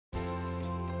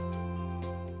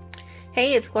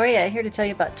Hey, it's Gloria here to tell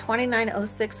you about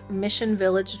 2906 Mission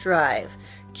Village Drive.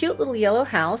 Cute little yellow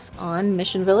house on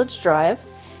Mission Village Drive.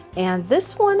 And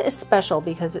this one is special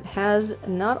because it has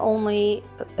not only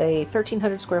a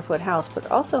 1,300 square foot house, but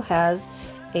it also has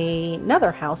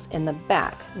another house in the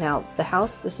back. Now, the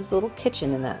house, this is a little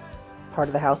kitchen in that part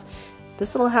of the house.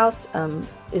 This little house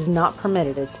is not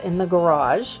permitted. It's in the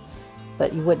garage,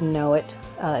 but you wouldn't know it.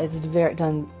 It's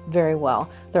done very well.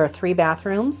 There are 3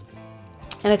 bathrooms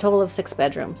and a total of 6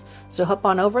 bedrooms. So hop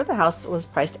on over. The house was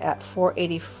priced at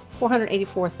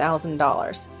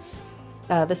 $484,000.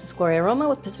 This is Gloria Roma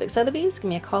with Pacific Sotheby's. Give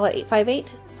me a call at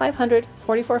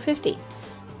 858-500-4450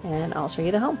 and I'll show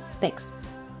you the home. Thanks.